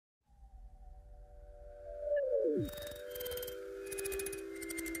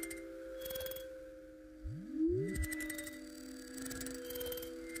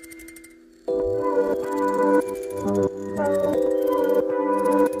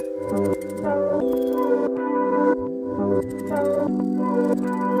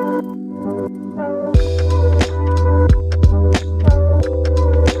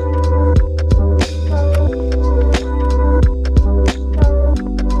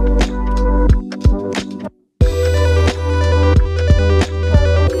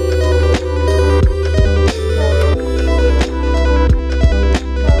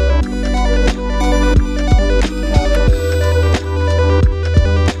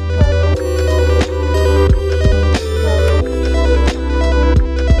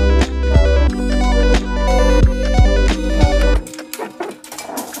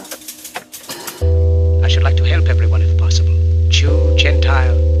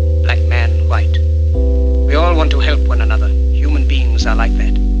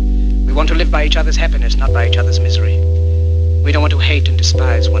Happiness, not by each other's misery. We don't want to hate and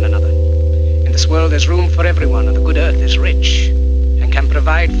despise one another. In this world there's room for everyone, and the good earth is rich and can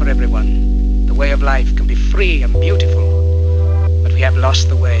provide for everyone. The way of life can be free and beautiful, but we have lost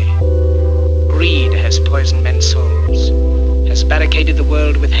the way. Greed has poisoned men's souls, has barricaded the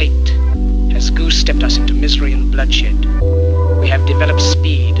world with hate, has goose-stepped us into misery and bloodshed. We have developed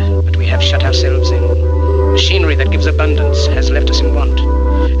speed, but we have shut ourselves in. Machinery that gives abundance has left us in want.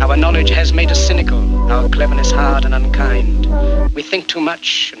 Our knowledge has made us cynical, our cleverness hard and unkind. We think too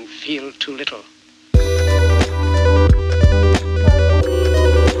much and feel too little.